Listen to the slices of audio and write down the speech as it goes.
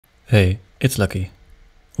Hey, it's Lucky.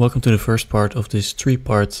 Welcome to the first part of this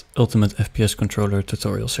 3-part Ultimate FPS Controller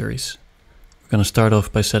tutorial series. We're going to start off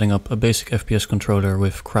by setting up a basic FPS controller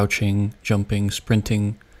with crouching, jumping,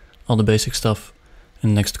 sprinting, all the basic stuff.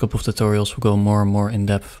 In the next couple of tutorials we'll go more and more in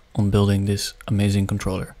depth on building this amazing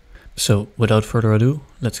controller. So without further ado,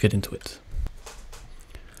 let's get into it.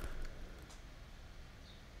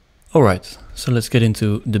 Alright, so let's get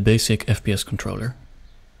into the basic FPS controller.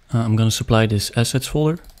 I'm going to supply this assets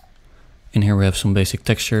folder. In here we have some basic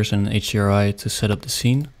textures and an HDRI to set up the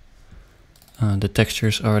scene. The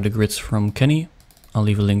textures are the grids from Kenny. I'll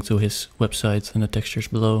leave a link to his website and the textures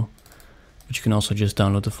below. But you can also just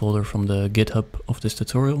download the folder from the GitHub of this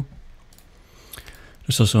tutorial.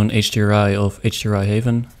 There's also an HDRI of HDRI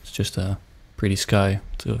Haven. It's just a pretty sky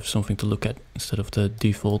to have something to look at instead of the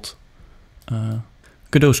default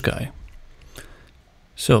Godot sky.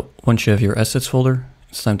 So once you have your assets folder,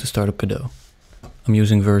 it's time to start up Godot. I'm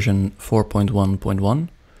using version 4.1.1.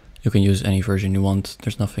 You can use any version you want.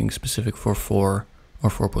 There's nothing specific for 4 or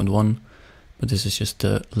 4.1, but this is just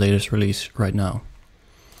the latest release right now.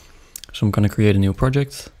 So I'm going to create a new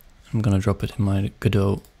project. I'm going to drop it in my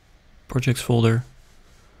Godot projects folder.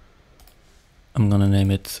 I'm going to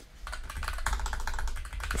name it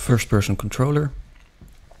first person controller.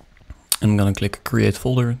 I'm going to click create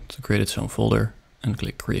folder to create its own folder and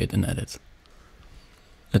click create and edit.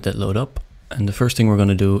 Let that load up. And the first thing we're going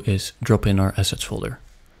to do is drop in our assets folder.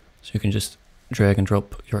 So you can just drag and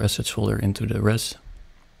drop your assets folder into the res.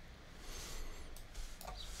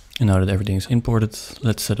 And now that everything is imported,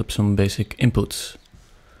 let's set up some basic inputs.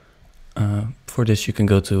 For this you can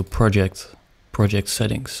go to project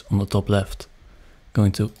settings on the top left, go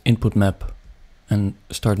into input map and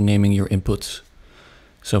start naming your inputs.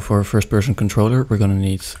 So for a first person controller we're going to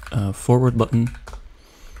need a forward button,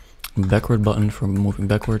 a backward button for moving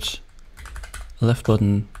backwards, left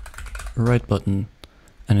button, right button,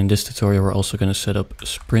 and in this tutorial we're also going to set up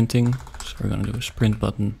sprinting. So we're going to do a sprint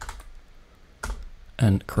button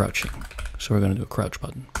and crouching. So we're going to do a crouch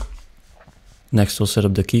button. Next we'll set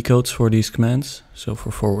up the key codes for these commands. So for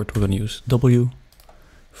forward we're going to use W.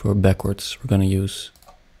 For backwards we're going to use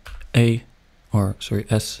S.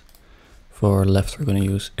 For left we're going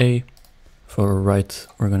to use A. For right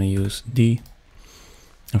we're going to use D.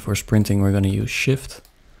 And for sprinting we're going to use Shift.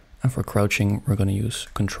 And for crouching, we're going to use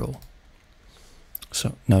Control.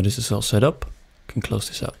 So now this is all set up, you can close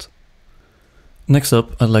this out. Next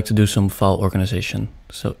up, I'd like to do some file organization.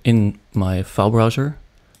 So in my file browser,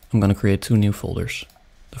 I'm going to create 2 new folders.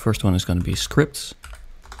 The first one is going to be scripts.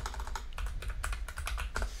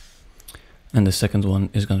 And the second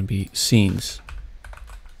one is going to be scenes.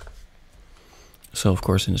 So of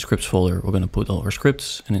course in the scripts folder, we're going to put all our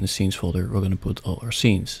scripts, and in the scenes folder, we're going to put all our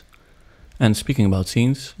scenes. And speaking about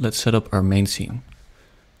scenes, let's set up our main scene.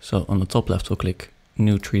 So on the top left, we'll click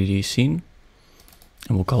new 3D scene.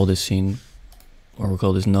 And we'll call this scene, or we'll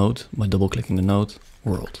call this node, by double clicking the node,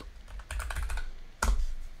 world.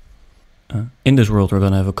 In this world, we're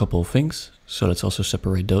going to have a couple of things. So let's also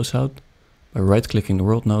separate those out. By right clicking the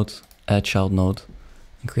world node, add child node,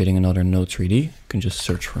 and creating another node 3D. You can just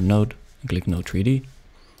search for node and click node 3D.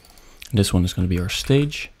 And this one is going to be our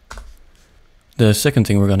stage. The second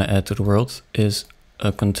thing we're going to add to the world is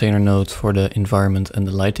a container node for the environment and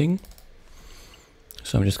the lighting.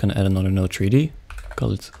 So I'm just going to add another node 3D,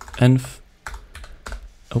 call it env.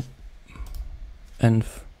 And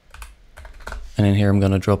in here I'm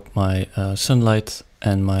going to drop my sunlight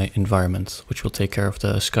and my environment, which will take care of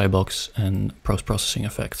the skybox and post-processing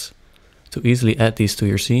effects. To easily add these to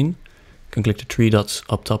your scene, you can click the 3 dots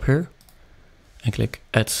up top here and click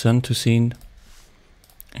add sun to scene.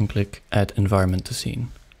 And click add environment to scene.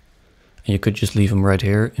 And you could just leave them right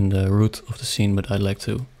here in the root of the scene, but I like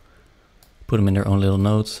to put them in their own little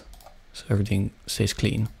nodes so everything stays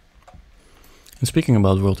clean. And speaking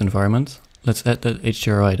about world environment, let's add that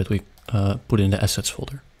HDRI that we put in the assets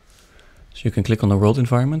folder. So you can click on the world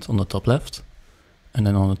environment on the top left, and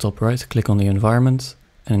then on the top right click on the environment,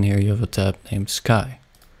 and in here you have a tab named sky.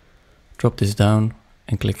 Drop this down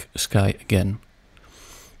and click sky again.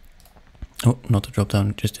 Oh, not the drop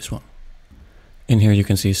down, just this one. In here you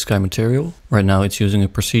can see sky material. Right now it's using a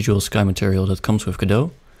procedural sky material that comes with Godot,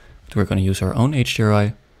 but we're going to use our own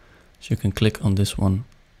HDRI. So you can click on this one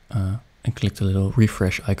and click the little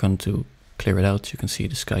refresh icon to clear it out. You can see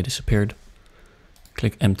the sky disappeared.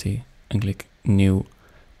 Click empty and click new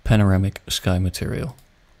panoramic sky material.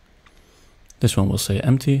 This one will say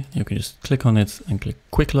empty. You can just click on it and click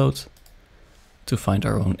quick load to find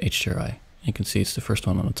our own HDRI. You can see it's the first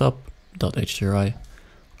one on the top. .hdri,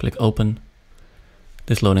 click open.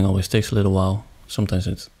 This loading always takes a little while. Sometimes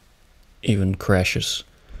it even crashes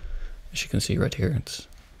As you can see right here, it's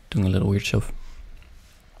doing a little weird stuff.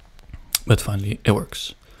 But finally it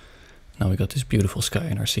works. Now we got this beautiful sky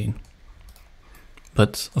in our scene.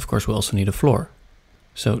 But of course we also need a floor.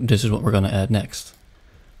 So this is what we're going to add next.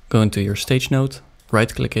 Go into your stage node,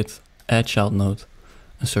 right click it, add child node,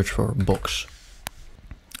 and search for box.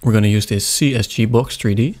 We're going to use this CSG box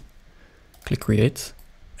 3D. Click create.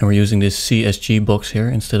 And we're using this CSG box here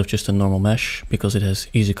instead of just a normal mesh because it has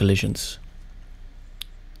easy collisions.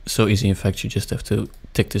 So easy, in fact, you just have to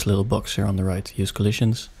tick this little box here on the right, use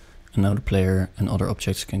collisions, and now the player and other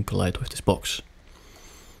objects can collide with this box.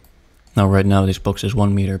 Now right now this box is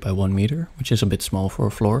 1 meter by 1 meter, which is a bit small for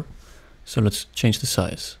a floor. So let's change the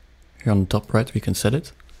size. Here on the top right we can set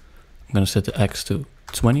it. I'm going to set the X to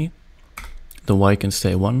 20. The Y can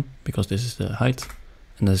stay 1 because this is the height,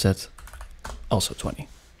 and the Z also 20.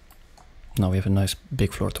 Now we have a nice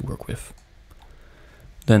big floor to work with.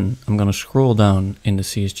 Then I'm going to scroll down in the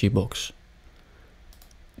CSG box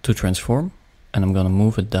to transform, and I'm going to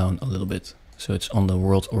move it down a little bit. So it's on the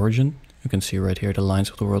world origin. You can see right here the lines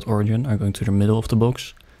of the world origin are going to the middle of the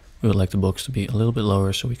box. We would like the box to be a little bit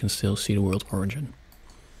lower so we can still see the world origin.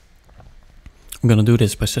 I'm going to do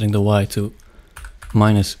this by setting the Y to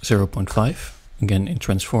minus 0.5, again in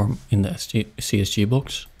transform in the CSG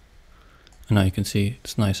box. And now you can see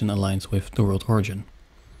it's nice and aligned with the world origin.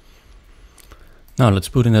 Now let's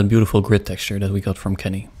put in that beautiful grid texture that we got from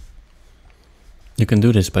Kenny. You can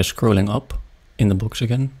do this by scrolling up in the box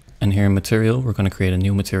again, and here in material we're going to create a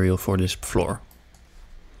new material for this floor.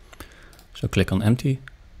 So click on empty,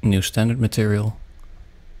 new standard material,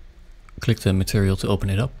 click the material to open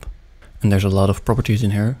it up, and there's a lot of properties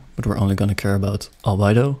in here, but we're only going to care about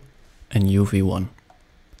albedo and UV1.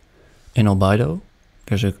 In albedo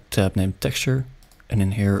there's a tab named texture, and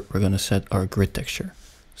in here we're going to set our grid texture.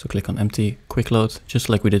 So click on empty, quick load, just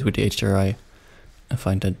like we did with the HDRI, and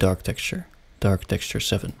find that dark texture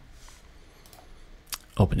 7.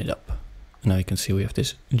 Open it up. And now you can see we have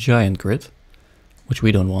this giant grid, which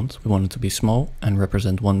we don't want. We want it to be small and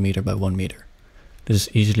represent 1 meter by 1 meter. This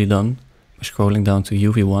is easily done by scrolling down to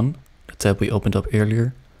UV1, the tab we opened up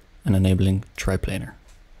earlier, and enabling triplanar.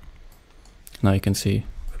 Now you can see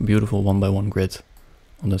a beautiful 1 by 1 grid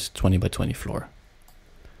on this 20 by 20 floor.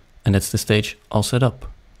 And that's the stage all set up.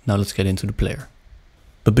 Now let's get into the player.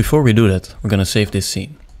 But before we do that, we're going to save this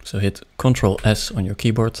scene. So hit Ctrl S on your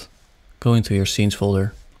keyboard, go into your scenes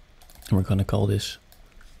folder, and we're going to call this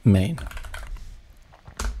main.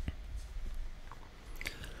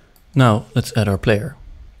 Now let's add our player.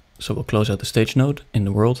 So we'll close out the stage node in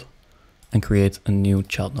the world and create a new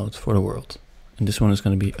child node for the world. And this one is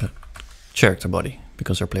going to be a character body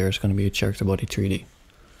because our player is going to be a character body 3D.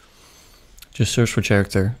 Just search for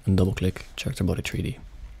character and double click character body 3D.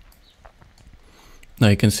 Now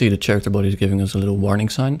you can see the character body is giving us a little warning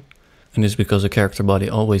sign, and this is because a character body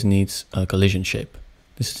always needs a collision shape.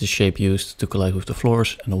 This is the shape used to collide with the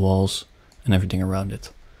floors and the walls and everything around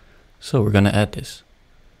it. So we're going to add this.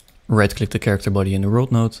 Right click the character body in the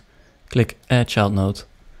world node, click add child node,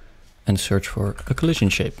 and search for a collision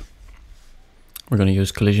shape. We're going to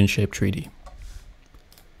use collision shape 3D.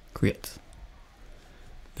 Create.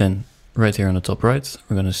 Then right here on the top right,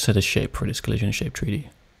 we're going to set a shape for this collision shape 3D.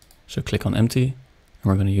 So click on empty, and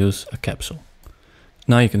we're going to use a capsule.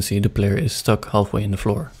 Now you can see the player is stuck halfway in the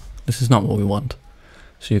floor. This is not what we want.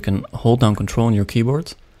 So you can hold down Control on your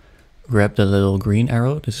keyboard, grab the little green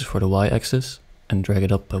arrow, this is for the Y-axis, and drag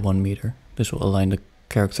it up by 1 meter. This will align the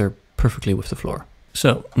character perfectly with the floor.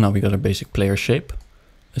 So now we got our basic player shape.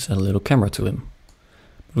 Let's add a little camera to him.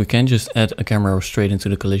 But we can't just add a camera straight into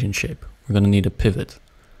the collision shape. We're going to need a pivot.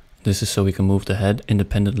 This is so we can move the head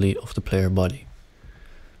independently of the player body.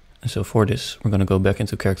 And so for this, we're going to go back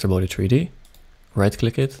into character body 3D, right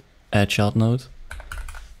click it, add child node,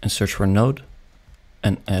 and search for node,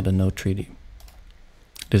 and add a node 3D.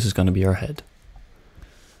 This is going to be our head.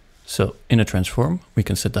 So in a transform, we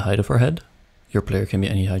can set the height of our head. Your player can be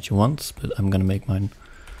any height you want, but I'm going to make mine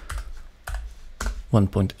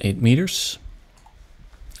 1.8 meters.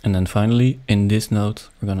 And then finally, in this node,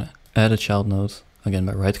 we're going to add a child node, again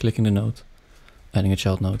by right clicking the node, adding a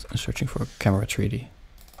child node, and searching for camera 3D.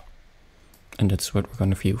 And that's what we're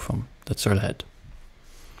going to view from. That's our head.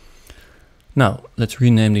 Now, let's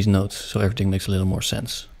rename these nodes so everything makes a little more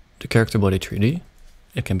sense. The character body 3D,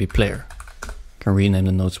 it can be player. You can rename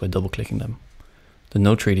the nodes by double clicking them. The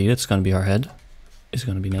node 3D, that's going to be our head, is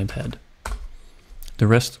going to be named head. The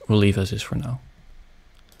rest we'll leave as is for now.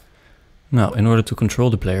 Now, in order to control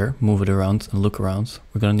the player, move it around and look around,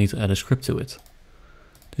 we're going to need to add a script to it.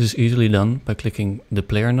 This is easily done by clicking the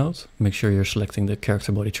player node. Make sure you're selecting the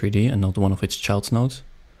character body 3D and not one of its child nodes.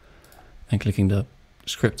 And clicking the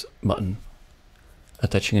script button,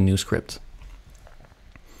 attaching a new script.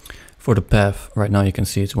 For the path, right now you can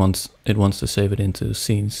see it wants to save it into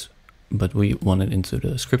scenes, but we want it into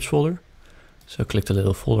the scripts folder. So click the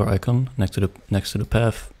little folder icon next to the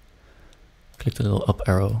path, click the little up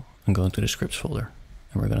arrow and go into the scripts folder,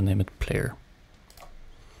 and we're going to name it player.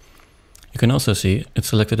 You can also see it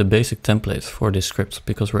selected a basic template for this script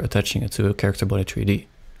because we're attaching it to a character body 3D.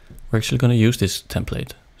 We're actually going to use this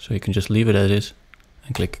template, so you can just leave it as is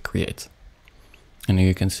and click create. And here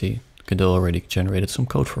you can see Godot already generated some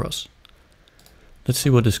code for us. Let's see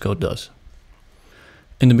what this code does.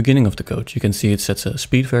 In the beginning of the code, you can see it sets a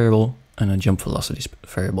speed variable and a jump velocity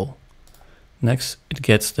variable. Next, it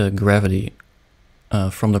gets the gravity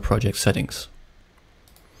from the project settings.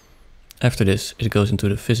 After this, it goes into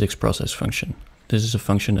the physics process function. This is a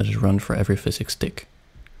function that is run for every physics tick.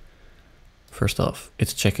 First off,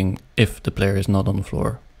 it's checking if the player is not on the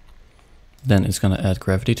floor. Then it's going to add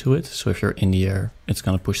gravity to it, so if you're in the air, it's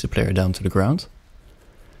going to push the player down to the ground.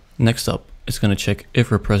 Next up, it's going to check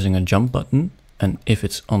if we're pressing a jump button and if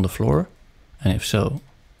it's on the floor, and if so,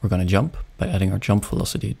 we're going to jump by adding our jump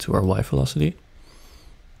velocity to our Y velocity.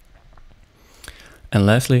 And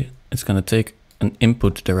lastly, it's going to take an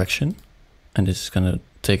input direction, and this is going to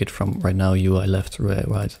take it from right now UI left, UI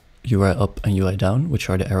right, UI up and UI down, which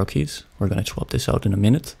are the arrow keys. We're going to swap this out in a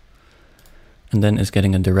minute. And then it's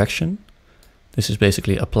getting a direction. This is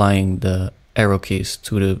basically applying the arrow keys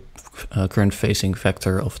to the current facing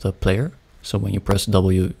vector of the player. So when you press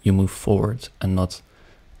W, you move forward and not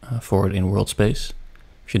forward in world space.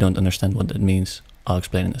 If you don't understand what that means, I'll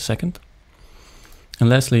explain in a second. And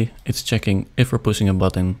lastly, it's checking if we're pushing a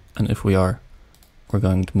button, and if we are, we're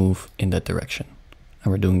going to move in that direction.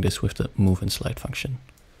 And we're doing this with the move and slide function.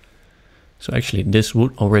 So actually this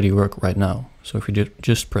would already work right now. So if we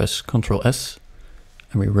just press Ctrl S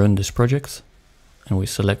and we run this project and we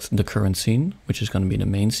select the current scene, which is going to be the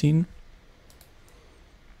main scene,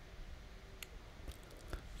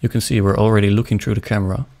 you can see we're already looking through the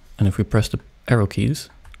camera, and if we press the arrow keys,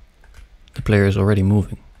 the player is already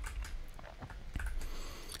moving.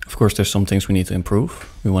 Of course, there's some things we need to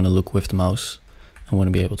improve. We want to look with the mouse and want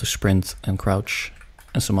to be able to sprint and crouch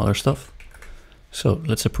and some other stuff. So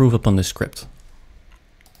let's improve upon this script.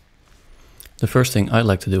 The first thing I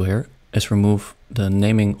like to do here is remove the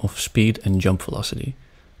naming of speed and jump velocity.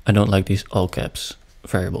 I don't like these all caps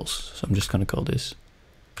variables, so I'm just going to call this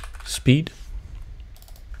speed,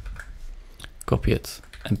 copy it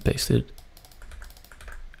and paste it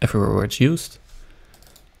everywhere where it's used,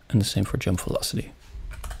 and the same for jump velocity.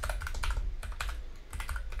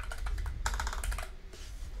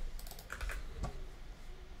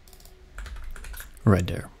 Right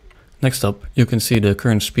there. Next up, you can see the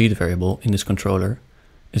current speed variable in this controller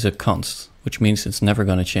is a const, which means it's never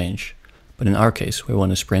going to change. But in our case, we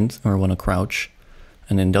want to sprint or we want to crouch,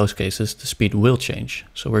 and in those cases, the speed will change.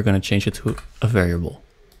 So we're going to change it to a variable.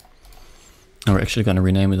 And we're actually going to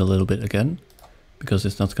rename it a little bit again, because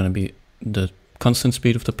it's not going to be the constant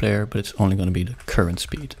speed of the player, but it's only going to be the current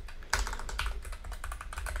speed.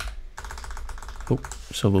 Oh,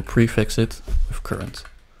 so we'll prefix it with current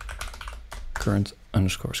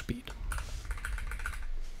underscore speed.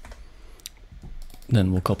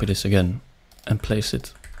 Then we'll copy this again and place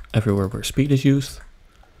it everywhere where speed is used.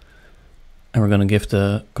 And we're going to give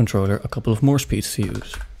the controller a couple of more speeds to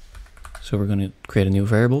use. So we're going to create a new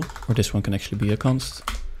variable, or this one can actually be a const.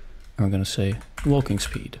 And we're going to say walking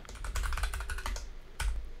speed.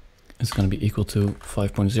 It's going to be equal to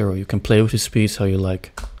 5.0. You can play with the speeds how you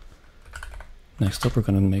like. Next up, we're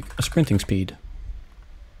going to make a sprinting speed.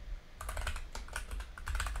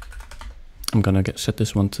 I'm going to set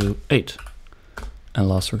this one to 8. And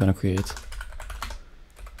last, we're going to create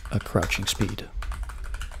a crouching speed.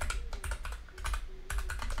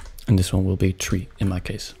 And this one will be 3 in my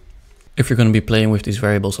case. If you're going to be playing with these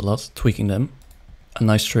variables a lot, tweaking them, a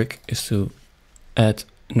nice trick is to add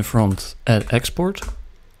in the front, add export,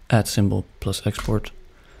 add symbol plus export,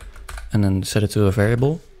 and then set it to a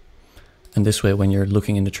variable. And this way, when you're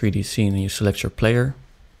looking in the 3D scene and you select your player,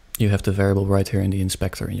 you have the variable right here in the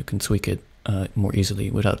inspector, and you can tweak it more easily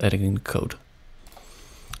without editing the code.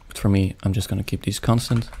 But for me, I'm just going to keep these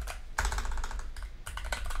constant.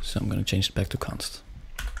 So I'm going to change it back to const.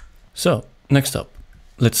 So next up,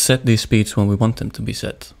 let's set these speeds when we want them to be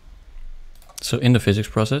set. So in the physics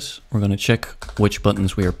process, we're going to check which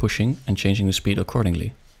buttons we are pushing and changing the speed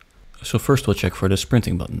accordingly. So first we'll check for the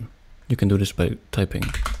sprinting button. You can do this by typing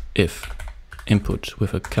if input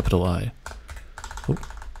with a capital I. Oh.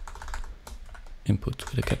 Input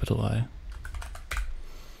with a capital I.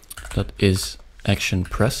 That is action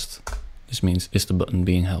pressed. This means is the button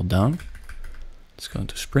being held down. Let's go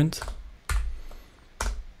into sprint.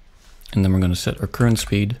 And then we're going to set our current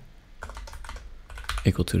speed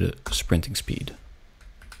equal to the sprinting speed.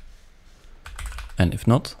 And if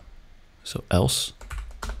not, so else,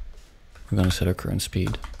 we're going to set our current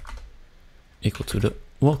speed equal to the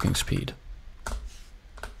walking speed.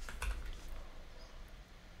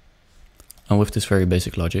 And with this very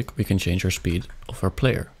basic logic, we can change our speed of our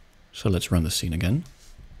player. So let's run the scene again.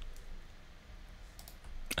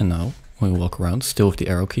 And now, when we walk around, still with the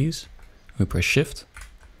arrow keys, we press shift,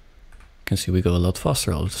 you can see we go a lot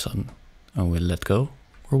faster all of a sudden. And we let go,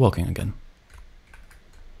 we're walking again.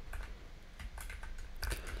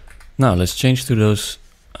 Now let's change to those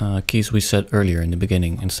keys we set earlier in the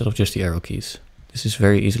beginning, instead of just the arrow keys. This is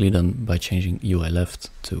very easily done by changing UI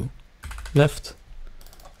left to left,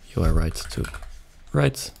 UI right to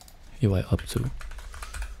right, UI up to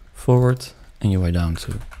forward, and UI down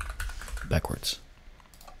to backwards.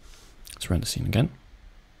 Let's run the scene again.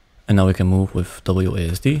 And now we can move with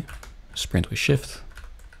WASD, sprint with shift.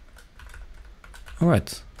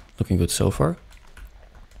 Alright, looking good so far.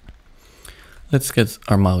 Let's get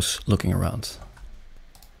our mouse looking around.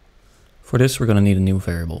 For this, we're going to need a new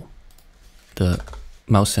variable, the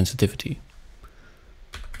mouse sensitivity.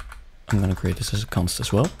 I'm going to create this as a const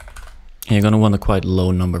as well. And you're going to want a quite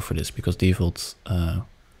low number for this because default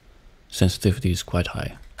sensitivity is quite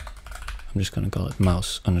high. I'm just going to call it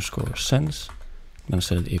mouse underscore sense. I'm going to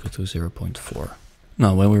set it equal to 0.4.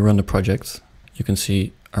 Now, when we run the project, you can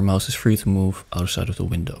see our mouse is free to move outside of the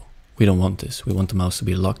window. We don't want this. We want the mouse to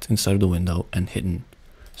be locked inside of the window and hidden,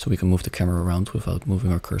 so we can move the camera around without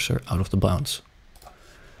moving our cursor out of the bounds.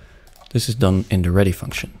 This is done in the ready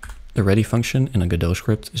function. The ready function in a Godot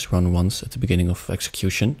script is run once at the beginning of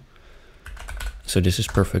execution. So this is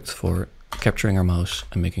perfect for capturing our mouse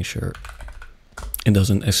and making sure it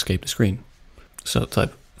doesn't escape the screen. So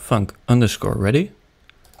type func underscore ready.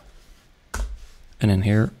 And in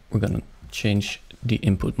here, we're going to change the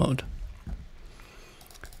input mode.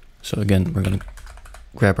 So again, we're going to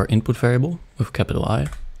grab our input variable with capital I,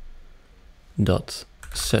 dot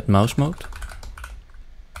set mouse mode.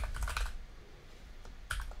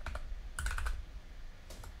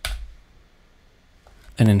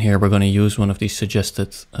 And in here, we're going to use one of these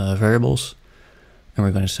suggested variables, and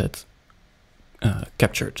we're going to set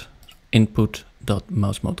captured, input dot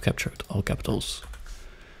mouse mode captured, all capitals.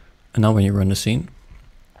 And now when you run the scene,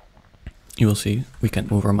 you will see we can't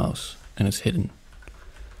move our mouse and it's hidden.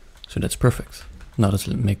 So that's perfect. Now let's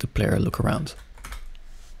make the player look around.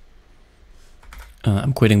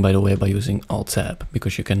 I'm quitting, by the way, by using Alt-Tab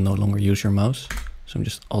because you can no longer use your mouse. So I'm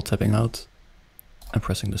just Alt-Tabbing out and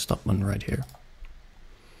pressing the stop button right here.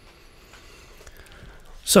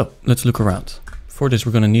 So let's look around. For this,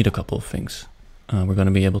 we're going to need a couple of things. We're going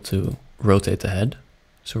to be able to rotate the head.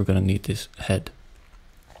 So we're going to need this head.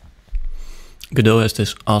 Godot has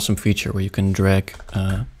this awesome feature where you can drag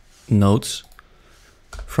nodes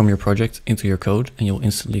from your project into your code and you'll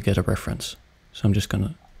instantly get a reference. So I'm just going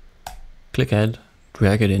to click head,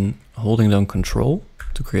 drag it in, holding down control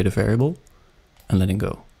to create a variable and letting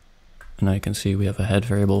go. And now you can see we have a head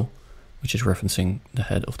variable, which is referencing the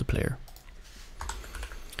head of the player.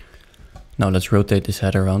 Now let's rotate this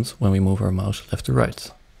head around when we move our mouse left to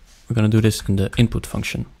right. We're going to do this in the input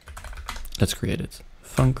function. Let's create it.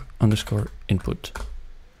 Func underscore input.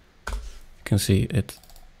 You can see it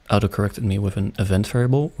auto-corrected me with an event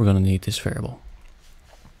variable. We're going to need this variable.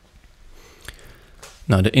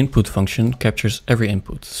 Now the input function captures every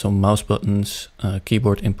input. So mouse buttons,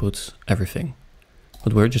 keyboard inputs, everything.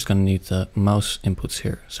 But we're just going to need the mouse inputs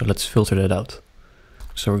here. So let's filter that out.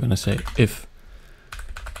 So we're going to say if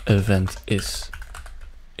event is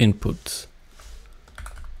input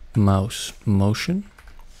mouse motion,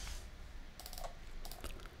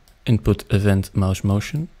 input event mouse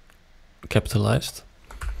motion, capitalized,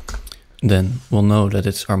 then we'll know that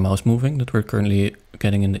it's our mouse moving that we're currently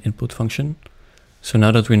getting in the input function. So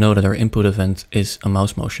now that we know that our input event is a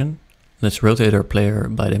mouse motion, let's rotate our player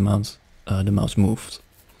by the amount the mouse moved.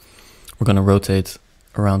 We're going to rotate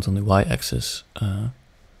around on the y-axis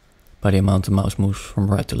by the amount the mouse moves from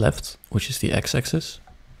right to left, which is the x-axis.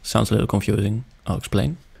 Sounds a little confusing, I'll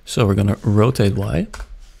explain. So we're going to rotate y,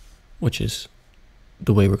 which is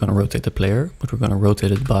the way we're going to rotate the player, but we're going to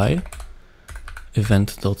rotate it by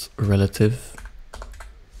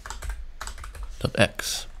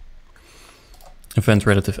event.relative.x. Event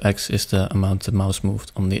relative x is the amount the mouse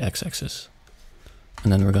moved on the x-axis.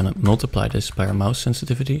 And then we're going to multiply this by our mouse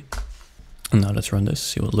sensitivity. And now let's run this,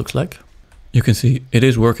 see what it looks like. You can see it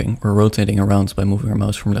is working. We're rotating around by moving our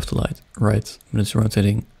mouse from left to right, but it's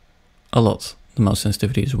rotating a lot. The mouse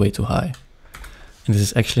sensitivity is way too high. And this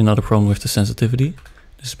is actually not a problem with the sensitivity.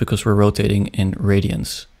 This is because we're rotating in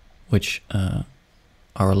radians, which are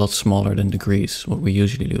a lot smaller than degrees, what we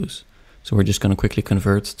usually use. So we're just going to quickly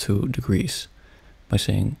convert to degrees by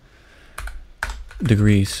saying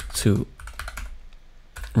degrees to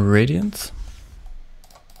radiant.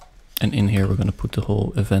 And in here we're going to put the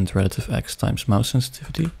whole event relative x times mouse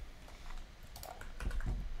sensitivity.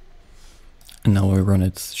 And now when we run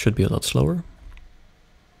it, it should be a lot slower.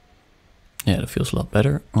 Yeah, it feels a lot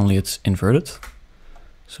better, only it's inverted.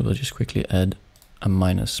 So we'll just quickly add a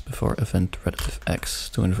minus before event relative x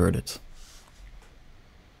to invert it.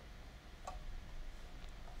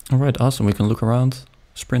 Alright, awesome. We can look around,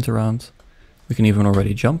 sprint around. We can even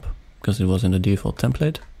already jump because it was in the default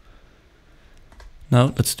template.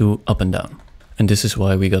 Now let's do up and down. And this is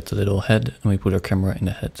why we got the little head and we put our camera in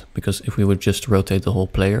the head. Because if we would just rotate the whole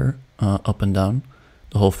player up and down,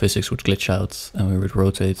 the whole physics would glitch out and we would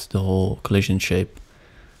rotate the whole collision shape.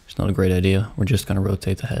 It's not a great idea. We're just going to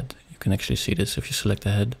rotate the head. You can actually see this if you select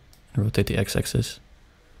the head and rotate the x-axis.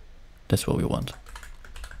 That's what we want.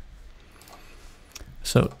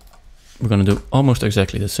 So we're going to do almost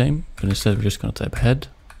exactly the same, but instead we're just going to type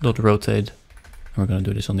head.rotate. And we're going to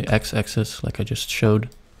do this on the x-axis like I just showed.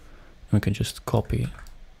 And we can just copy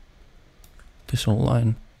this whole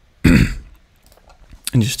line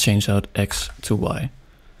and just change out x to y.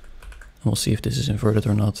 And we'll see if this is inverted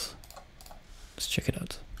or not. Let's check it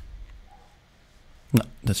out. No,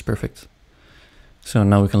 that's perfect. So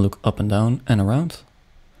now we can look up and down and around.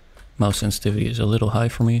 Mouse sensitivity is a little high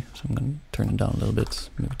for me, so I'm going to turn it down a little bit,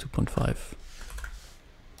 maybe 2.5.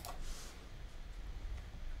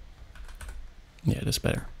 Yeah, that's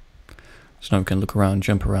better. So now we can look around,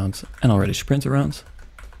 jump around, and already sprint around.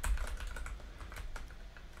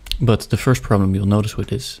 But the first problem you'll notice with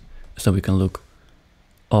this is that we can look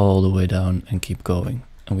all the way down and keep going.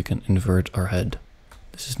 And we can invert our head.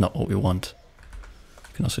 This is not what we want.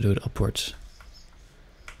 We can also do it upwards.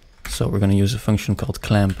 So we're going to use a function called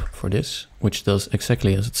clamp for this, which does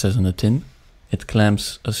exactly as it says on the tin. It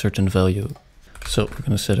clamps a certain value. So we're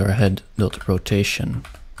going to set our head.rotation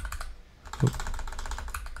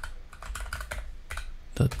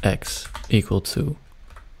 .x equal to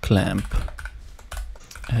clamp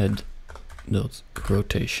head.rotation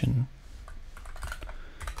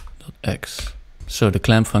 .x. So the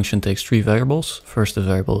clamp function takes three variables. First the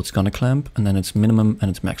variable it's going to clamp, and then its minimum and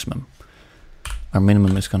its maximum. Our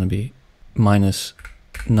minimum is going to be minus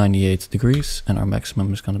 98 degrees, and our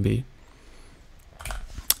maximum is going to be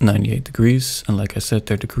 98 degrees. And like I said,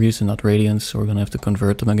 they're degrees and not radians, so we're going to have to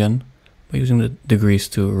convert them again by using the degrees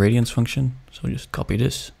to radians function. So just copy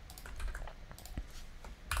this,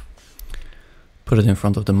 put it in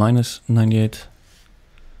front of the minus 98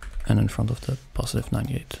 and in front of the positive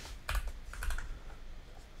 98.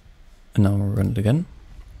 And now we'll run it again.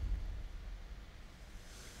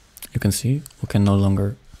 You can see we can no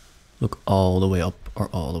longer look all the way up or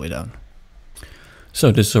all the way down.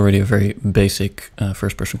 So this is already a very basic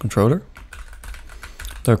first-person controller.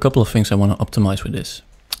 There are a couple of things I want to optimize with this.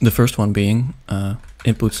 The first one being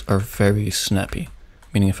inputs are very snappy,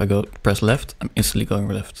 meaning if I press left, I'm instantly going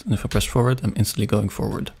left, and if I press forward, I'm instantly going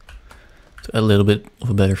forward. To add a little bit of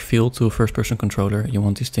a better feel to a first-person controller, you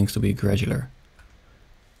want these things to be gradual.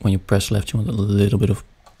 When you press left, you want a little bit of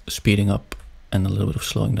speeding up and a little bit of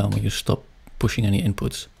slowing down when you stop pushing any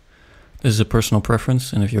inputs. This is a personal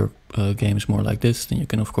preference, and if your game is more like this, then you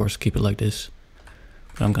can of course keep it like this.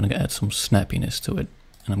 But I'm going to add some snappiness to it,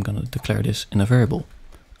 and I'm going to declare this in a variable.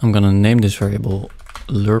 I'm going to name this variable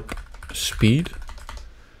lerp speed.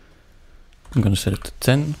 I'm going to set it to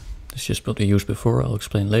 10. It's just what we used before, I'll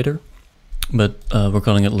explain later. But we're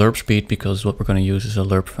calling it lerp speed because what we're going to use is a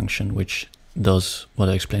lerp function, which does what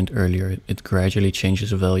I explained earlier. It gradually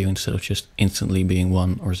changes a value instead of just instantly being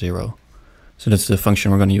 1 or 0. So that's the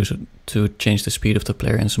function we're going to use to change the speed of the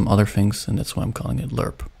player and some other things, and that's why I'm calling it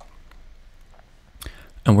lerp.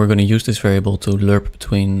 And we're going to use this variable to lerp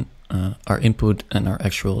between our input and our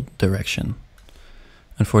actual direction.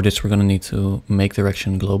 And for this we're going to need to make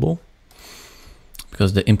direction global,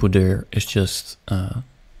 because the input there is just the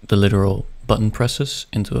literal button presses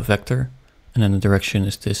into a vector, and then the direction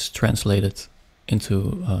is this translated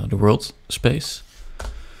into the world space.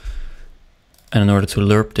 And in order to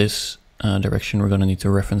lerp this direction, we're going to need to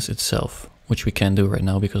reference itself, which we can't do right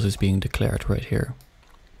now because it's being declared right here.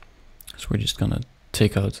 So we're just going to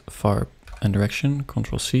take out far and direction,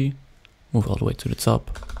 Control C, move all the way to the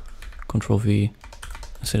top, Control V,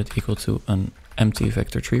 and set it equal to an empty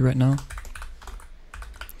vector tree right now.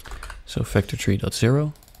 So vector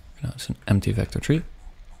tree.0, now it's an empty vector tree.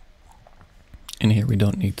 In here we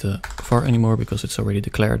don't need the var anymore because it's already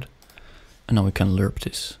declared. And now we can lerp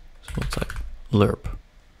this. So we'll type lerp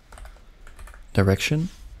direction,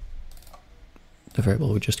 the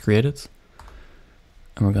variable we just created.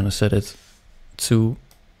 And we're going to set it to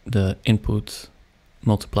the input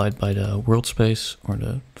multiplied by the world space, or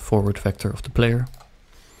the forward vector of the player.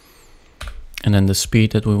 And then the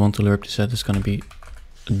speed that we want to lerp this at is going to be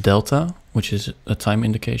delta, which is a time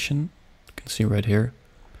indication. You can see right here.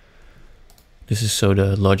 This is so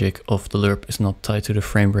the logic of the lerp is not tied to the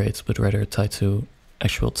frame rate, but rather tied to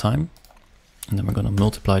actual time. And then we're going to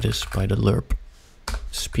multiply this by the lerp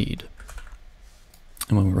speed.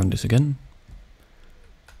 And when we run this again,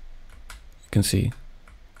 you can see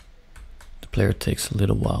the player takes a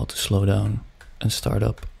little while to slow down and start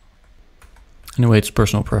up. Anyway, it's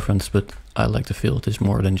personal preference, but I like to feel it is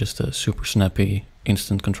more than just a super snappy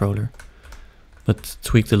instant controller. But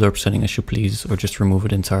tweak the lerp setting as you please, or just remove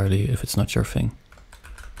it entirely if it's not your thing.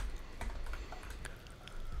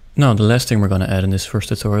 Now, the last thing we're going to add in this first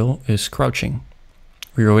tutorial is crouching.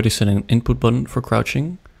 We already set an input button for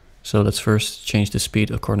crouching, so let's first change the speed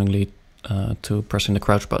accordingly to pressing the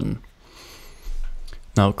crouch button.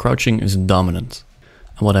 Now, crouching is dominant.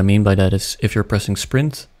 And what I mean by that is if you're pressing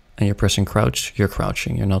sprint and you're pressing crouch, you're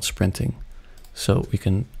crouching, you're not sprinting. So we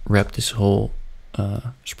can wrap this whole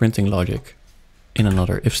sprinting logic in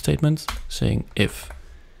another if statement, saying if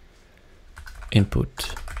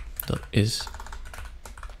input is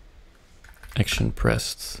action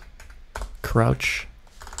pressed crouch,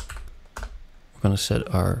 we're going to set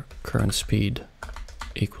our current speed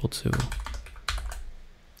equal to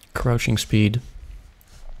crouching speed.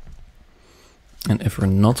 And if we're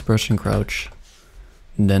not pressing crouch,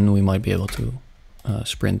 then we might be able to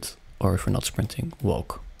sprint, or if we're not sprinting,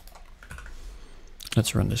 walk.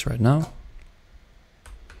 Let's run this right now.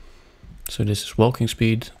 So this is walking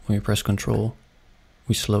speed. When we press control,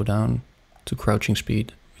 we slow down to crouching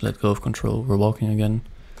speed. We let go of control, we're walking again.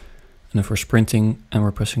 And if we're sprinting and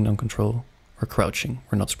we're pressing down control, we're crouching,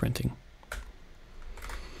 we're not sprinting.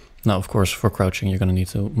 Now, of course, for crouching, you're going to need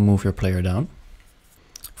to move your player down.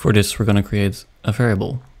 For this, we're going to create a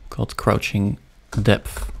variable called crouching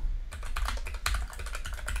depth.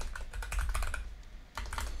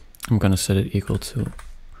 I'm going to set it equal to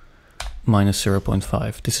minus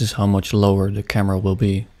 0.5. This is how much lower the camera will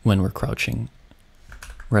be when we're crouching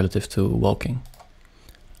relative to walking.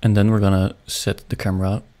 And then we're going to set the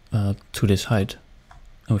camera to this height.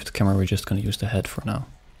 And with the camera, we're just going to use the head for now.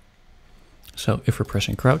 So if we're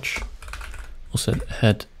pressing crouch, we'll set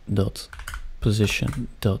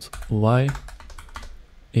head.position.y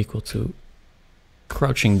equal to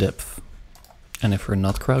crouching depth. And if we're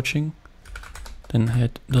not crouching, then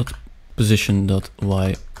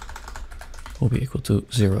head.position.y will be equal to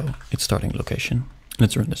 0, its starting location.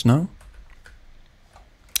 Let's run this now.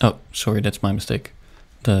 Oh, sorry, that's my mistake.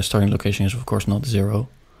 The starting location is of course not 0.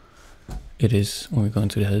 It is, when we go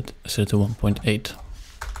into the head, set it to 1.8.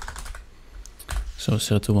 So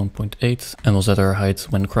set it to 1.8, and we'll set our height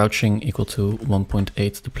when crouching equal to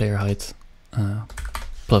 1.8, the player height,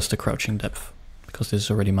 plus the crouching depth, because this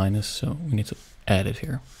is already minus, so we need to add it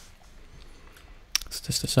here. Let's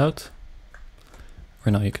test this out.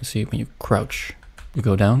 Right now you can see when you crouch, you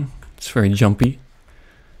go down. It's very jumpy.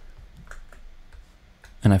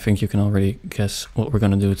 And I think you can already guess what we're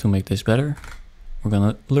going to do to make this better. We're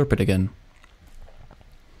going to lerp it again.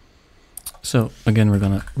 So again, we're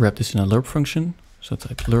going to wrap this in a lerp function. So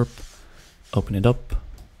type lerp, open it up.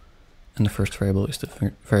 And the first variable is the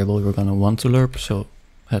variable we're going to want to lerp. So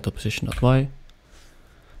head.position.y.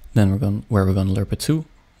 Then where we're going to lerp it to,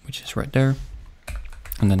 which is right there.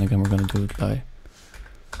 And then again, we're going to do it by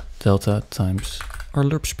delta times our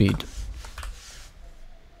lerp speed.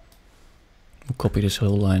 We'll copy this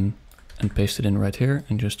whole line and paste it in right here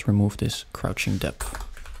and just remove this crouching depth.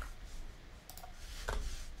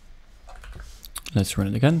 Let's run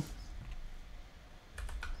it again.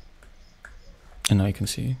 And now you can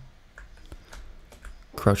see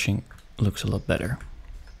crouching looks a lot better.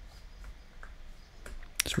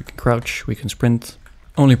 So we can crouch, we can sprint.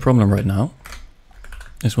 Only problem right now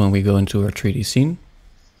is when we go into our 3D scene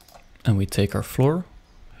and we take our floor,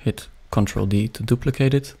 hit Ctrl D to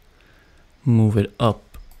duplicate it, move it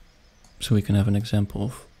up so we can have an example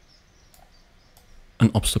of an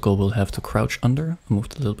obstacle we'll have to crouch under. I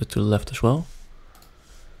moved a little bit to the left as well.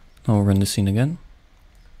 Now we'll run the scene again.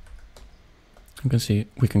 You can see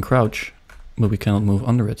we can crouch, but we cannot move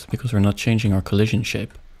under it because we're not changing our collision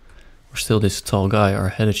shape. We're still this tall guy, our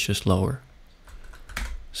head is just lower.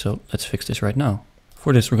 So let's fix this right now.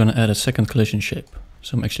 For this, we're going to add a second collision shape.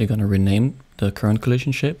 So I'm actually going to rename the current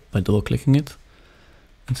collision shape by double clicking it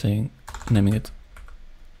and naming it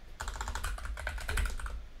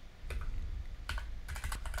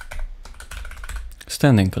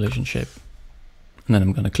standing collision shape. And then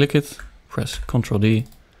I'm going to click it, press Ctrl D,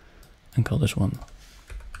 and call this one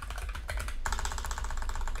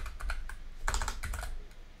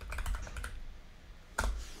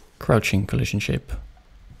crouching collision shape.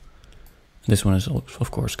 This one is of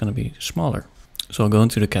course going to be smaller. So I'll go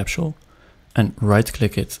into the capsule and right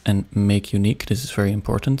click it and make unique. This is very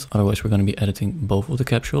important. Otherwise we're going to be editing both of the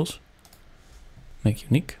capsules. Make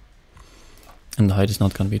unique. And the height is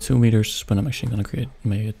not going to be 2 meters, but I'm actually going to create,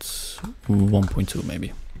 maybe it's 1.2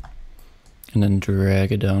 maybe. And then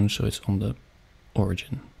drag it down so it's on the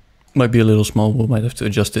origin. Might be a little small, we might have to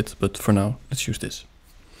adjust it, but for now, let's use this.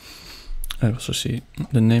 I also see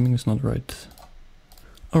the naming is not right.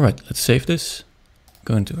 All right, let's save this.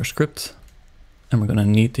 Go into our script. And we're going to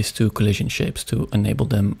need these two collision shapes to enable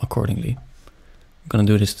them accordingly. I'm going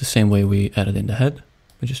to do this the same way we added in the head.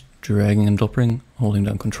 By just dragging and dropping, holding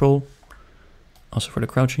down Control. Also for the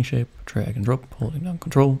crouching shape, drag and drop, holding down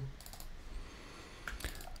Control.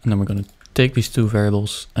 And then we're going to take these two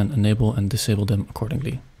variables and enable and disable them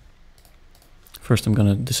accordingly. First I'm going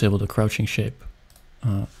to disable the crouching shape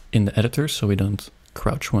in the editor so we don't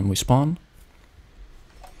crouch when we spawn.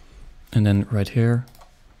 And then right here,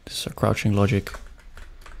 this is our crouching logic.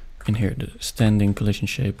 In here, the standing collision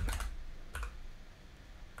shape.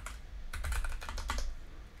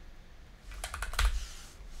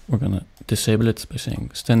 We're gonna disable it by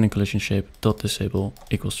saying standing collision shape dot disable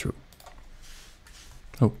equals true.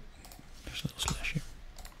 Oh, there's a little slash here.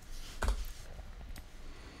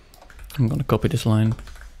 I'm gonna copy this line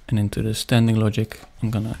and into the standing logic,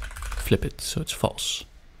 I'm gonna flip it so it's false.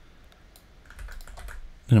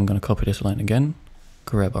 Then I'm gonna copy this line again,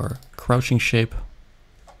 grab our crouching shape.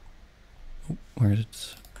 Oh, where is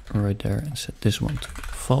it? Right there, and set this one to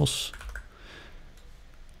false.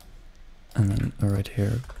 And then right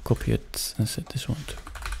here, copy it and set this one to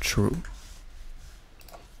true.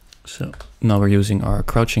 So now we're using our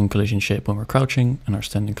crouching collision shape when we're crouching and our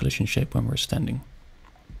standing collision shape when we're standing.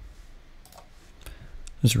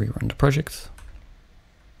 Let's rerun the project.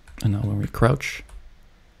 And now when we crouch,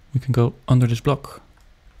 we can go under this block.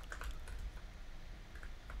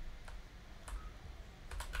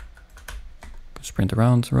 Sprint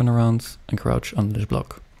around, run around, and crouch under this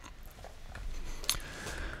block.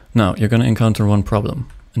 Now you're going to encounter one problem,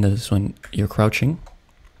 and that is when you're crouching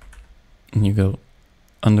and you go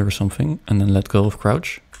under something and then let go of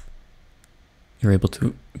crouch, you're able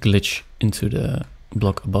to glitch into the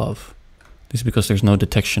block above. This is because there's no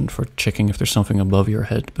detection for checking if there's something above your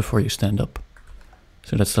head before you stand up.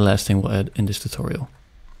 So that's the last thing we'll add in this tutorial.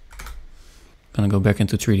 Gonna go back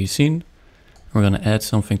into 3D scene. We're gonna add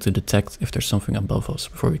something to detect if there's something above us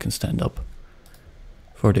before we can stand up.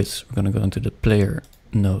 For this, we're gonna go into the player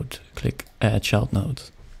node, click add child node,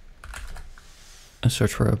 and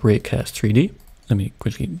search for a raycast 3D. Let me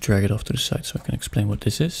quickly drag it off to the side so I can explain what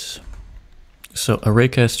this is. So a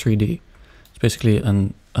raycast 3D is basically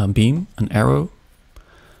a beam, an arrow,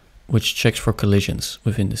 which checks for collisions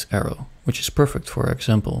within this arrow, which is perfect for our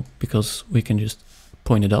example because we can just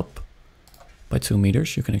point it up by 2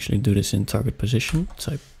 meters. You can actually do this in target position,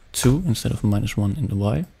 type 2 instead of -1 in the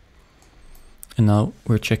Y. And now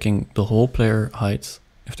we're checking the whole player height,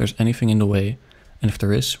 if there's anything in the way, and if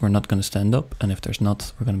there is, we're not going to stand up, and if there's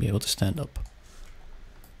not, we're going to be able to stand up.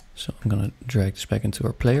 So I'm going to drag this back into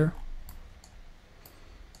our player.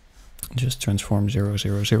 Just transform 0,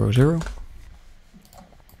 0, 0, 0.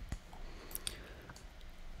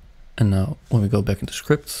 And now when we go back into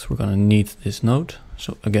script, we're going to need this node.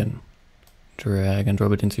 So again, drag and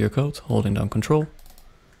drop it into your code, holding down Control,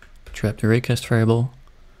 trap the raycast variable.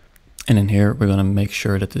 And in here, we're going to make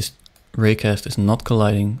sure that this raycast is not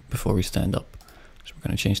colliding before we stand up. So we're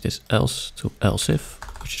going to change this else to else if,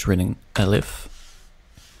 which is written elif.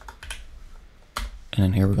 And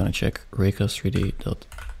in here, we're going to check raycast 3D dot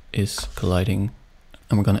is colliding.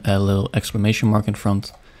 And we're going to add a little exclamation mark in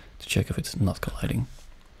front to check if it's not colliding.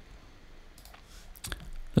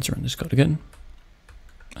 Let's run this code again.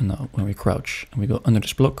 And now when we crouch and we go under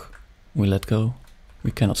this block, we let go,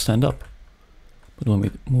 we cannot stand up. But when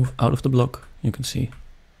we move out of the block, you can see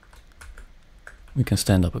we can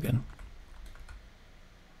stand up again.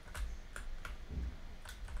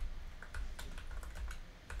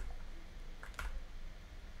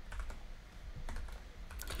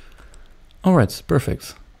 Alright,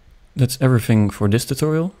 perfect. That's everything for this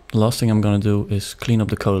tutorial. The last thing I'm going to do is clean up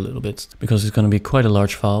the code a little bit, because it's going to be quite a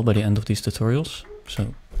large file by the end of these tutorials.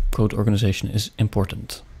 So code organization is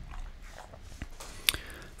important.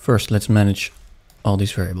 First, let's manage all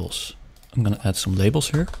these variables. I'm going to add some labels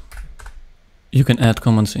here. You can add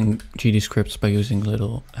comments in GD scripts by using a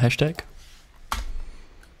little hashtag.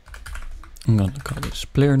 I'm going to call this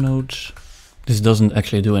player nodes. This doesn't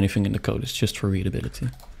actually do anything in the code, it's just for readability.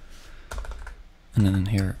 And then in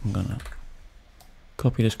here, I'm gonna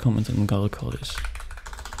copy this comment and I'm gonna call this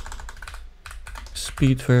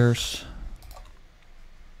speedVars.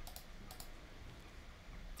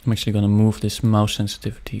 I'm actually gonna move this mouse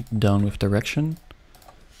sensitivity down with direction.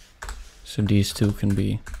 So these two can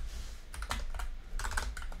be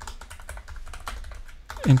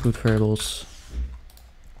input variables.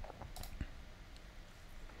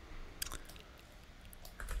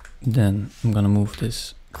 Then I'm gonna move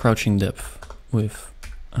this crouching depth with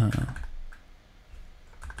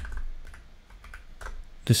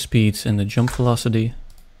the speeds and the jump velocity.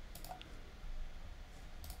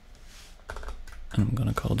 And I'm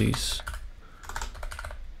gonna call these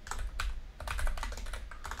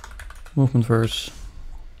movement vers.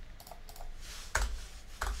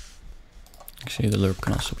 Actually, the lerp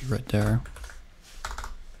can also be right there.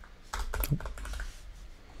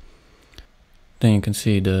 Then you can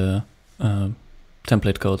see the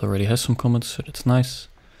template code already has some comments, so that's nice.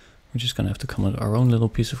 We're just gonna have to comment our own little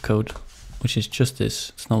piece of code, which is just this.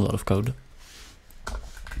 It's not a lot of code.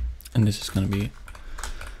 And this is gonna be,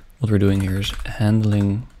 what we're doing here is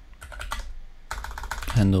handle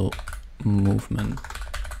movement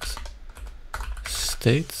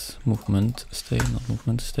state, not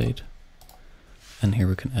movement state. And here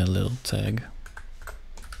we can add a little tag.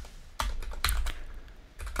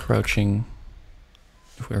 Crouching,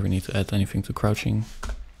 if we ever need to add anything to crouching.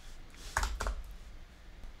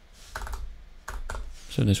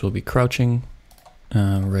 So this will be crouching.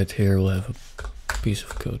 Right here we'll have a piece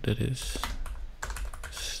of code that is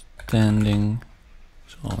standing.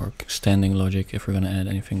 So our standing logic, if we're gonna add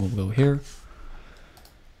anything, will go here.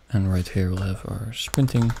 And right here we'll have our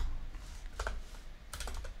sprinting.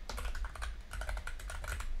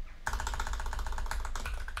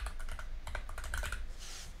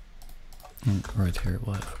 And right here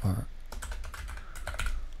we'll have our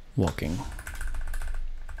walking.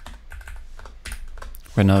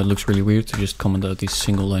 Right now it looks really weird to just comment out these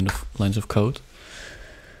single lines of code.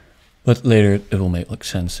 But later it will make like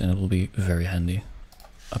sense and it will be very handy,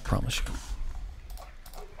 I promise you.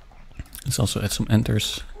 Let's also add some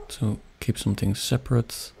enters to keep some things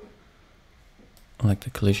separate. Like the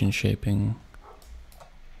collision shaping,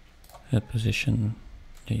 head position.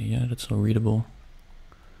 Yeah, that's all readable.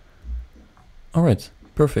 Alright,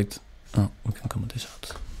 perfect. Oh, we can comment this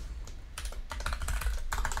out.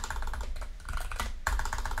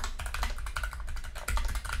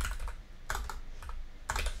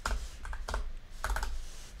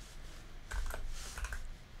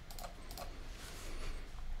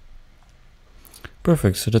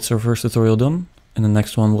 Perfect, so that's our first tutorial done. And the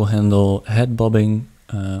next one will handle head bobbing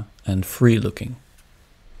and free looking.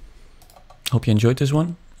 Hope you enjoyed this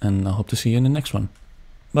one, and I hope to see you in the next one.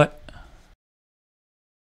 Bye!